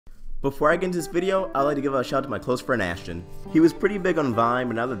Before I get into this video, I'd like to give a shout out to my close friend Ashton. He was pretty big on Vine,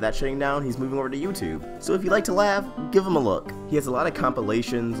 but now that that's shutting down, he's moving over to YouTube. So if you like to laugh, give him a look. He has a lot of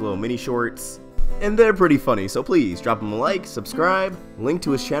compilations, little mini shorts, and they're pretty funny, so please drop him a like, subscribe, link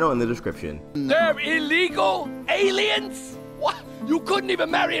to his channel in the description. They're illegal aliens? What? You couldn't even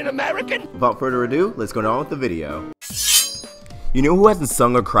marry an American? Without further ado, let's go on with the video. You know who hasn't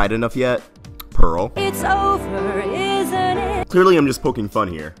sung or cried enough yet? Pearl. It's over, isn't it? Clearly I'm just poking fun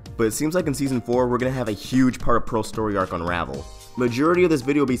here, but it seems like in Season 4 we're gonna have a huge part of Pearl's story arc unravel. Majority of this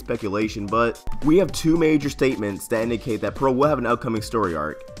video will be speculation, but we have two major statements that indicate that Pearl will have an upcoming story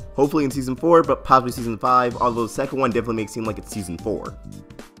arc. Hopefully in Season 4, but possibly Season 5, although the second one definitely makes it seem like it's Season 4.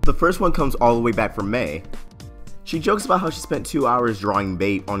 The first one comes all the way back from May. She jokes about how she spent 2 hours drawing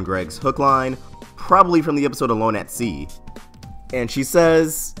bait on Greg's hook line, probably from the episode Alone at Sea. And she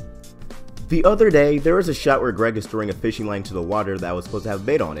says, "The other day, there was a shot where Greg is throwing a fishing line to the water that was supposed to have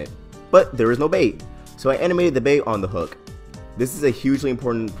bait on it, but there is no bait, so I animated the bait on the hook. This is a hugely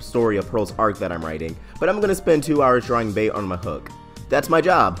important story of Pearl's arc that I'm writing, but I'm gonna spend 2 hours drawing bait on my hook. That's my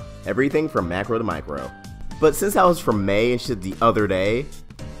job, everything from macro to micro." But since that was from May and she said the other day,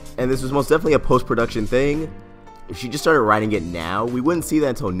 and this was most definitely a post-production thing, if she just started writing it now, we wouldn't see that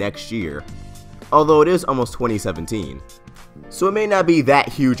until next year, although it is almost 2017. So it may not be that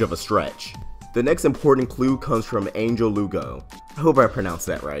huge of a stretch. The next important clue comes from Angel Lugo, I hope I pronounced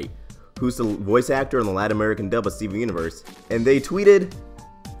that right, who's the voice actor in the Latin American dub of Steven Universe, and they tweeted,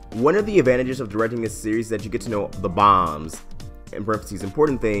 "One of the advantages of directing this series is that you get to know the bombs, in parentheses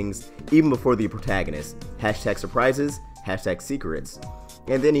important things, even before the protagonist, hashtag surprises, hashtag secrets."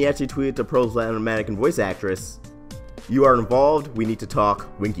 And then he actually tweeted to Pearl's Latin American voice actress, "You are involved, we need to talk,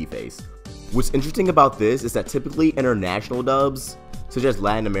 winky face." What's interesting about this is that typically international dubs, such as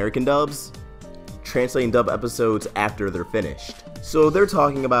Latin American dubs, translate and dub episodes after they're finished. So they're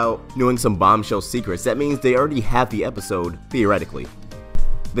talking about knowing some bombshell secrets. That means they already have the episode, theoretically.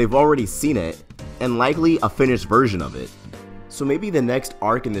 They've already seen it, and likely a finished version of it. So maybe the next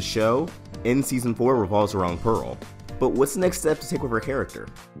arc in the show, in Season 4, revolves around Pearl. But what's the next step to take with her character?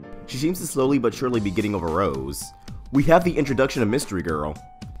 She seems to slowly but surely be getting over Rose. We have the introduction of Mystery Girl,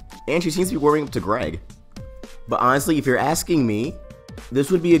 and she seems to be warming up to Greg. But honestly, if you're asking me, this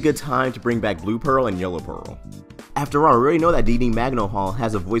would be a good time to bring back Blue Pearl and Yellow Pearl. After all, we already know that Dee Dee Magnohall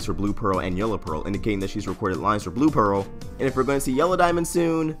has a voice for Blue Pearl and Yellow Pearl, indicating that she's recorded lines for Blue Pearl, and if we're going to see Yellow Diamond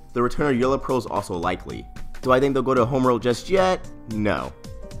soon, the return of Yellow Pearl is also likely. Do I think they'll go to Homeworld just yet? No.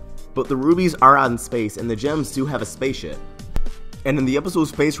 But the rubies are out in space, and the gems do have a spaceship. And in the episode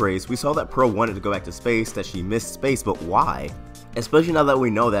Space Race, we saw that Pearl wanted to go back to space, that she missed space, but why? Especially now that we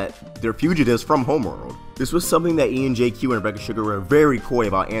know that they're fugitives from Homeworld. This was something that Ian JQ and Rebecca Sugar were very coy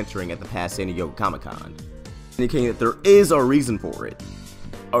about answering at the past San Diego Comic-Con, indicating that there is a reason for it.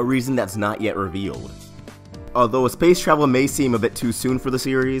 A reason that's not yet revealed. Although space travel may seem a bit too soon for the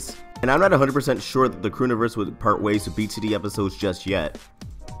series, and I'm not 100% sure that the Crewniverse would part ways with BTD episodes just yet.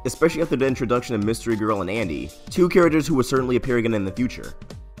 Especially after the introduction of Mystery Girl and Andy, two characters who will certainly appear again in the future.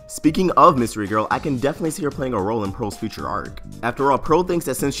 Speaking of Mystery Girl, I can definitely see her playing a role in Pearl's future arc. After all, Pearl thinks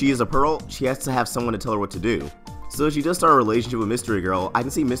that since she is a Pearl, she has to have someone to tell her what to do. So if she does start a relationship with Mystery Girl, I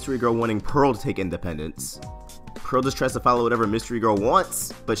can see Mystery Girl wanting Pearl to take independence. Pearl just tries to follow whatever Mystery Girl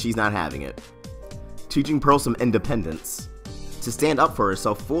wants, but she's not having it. Teaching Pearl some independence. To stand up for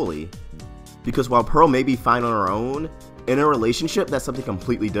herself fully. Because while Pearl may be fine on her own, in a relationship, that's something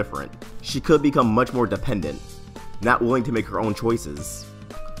completely different. She could become much more dependent, not willing to make her own choices.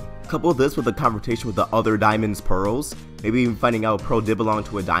 Couple this with a confrontation with the other Diamond's Pearls, maybe even finding out Pearl did belong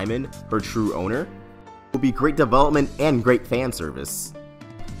to a Diamond, her true owner, would be great development and great fan service.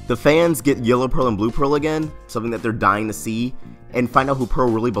 The fans get Yellow Pearl and Blue Pearl again, something that they're dying to see, and find out who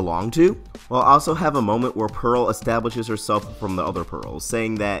Pearl really belonged to, while also have a moment where Pearl establishes herself from the other Pearls,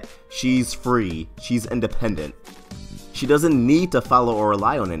 saying that she's free, she's independent. She doesn't need to follow or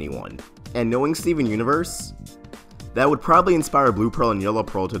rely on anyone. And knowing Steven Universe, that would probably inspire Blue Pearl and Yellow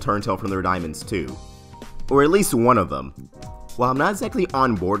Pearl to turn tail from their diamonds too. Or at least one of them. While I'm not exactly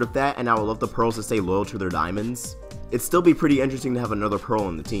on board with that and I would love the Pearls to stay loyal to their diamonds, it'd still be pretty interesting to have another Pearl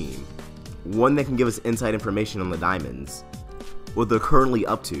on the team. One that can give us inside information on the diamonds. What they're currently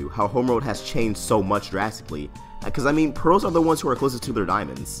up to, how Homeworld has changed so much drastically. Because I mean, Pearls are the ones who are closest to their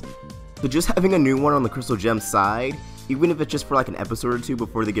diamonds. So just having a new one on the Crystal Gem side, even if it's just for like an episode or two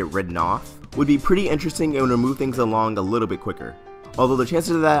before they get written off, would be pretty interesting and would move things along a little bit quicker. Although the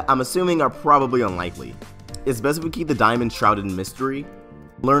chances of that, I'm assuming, are probably unlikely. It's best if we keep the diamonds shrouded in mystery,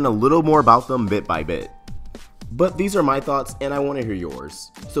 learn a little more about them bit by bit. But these are my thoughts and I want to hear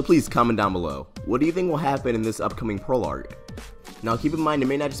yours, so please comment down below. What do you think will happen in this upcoming Pearl arc? Now keep in mind, it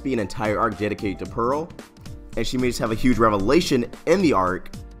may not just be an entire arc dedicated to Pearl, and she may just have a huge revelation in the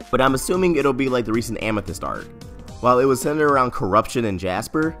arc, but I'm assuming it'll be like the recent Amethyst arc. While it was centered around corruption and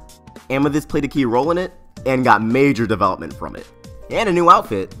Jasper, Amethyst played a key role in it, and got major development from it. And a new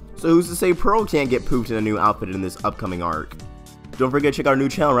outfit, so who's to say Pearl can't get pooped in a new outfit in this upcoming arc. Don't forget to check out our new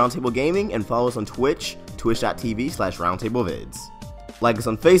channel, Roundtable Gaming, and follow us on Twitch, twitch.tv/roundtablevids. Like us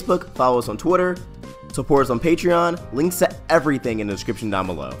on Facebook, follow us on Twitter, support us on Patreon, links to everything in the description down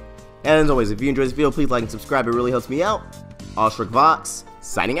below. And as always, if you enjoyed this video, please like and subscribe, it really helps me out. Oshric Vox,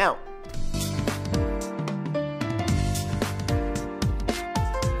 signing out.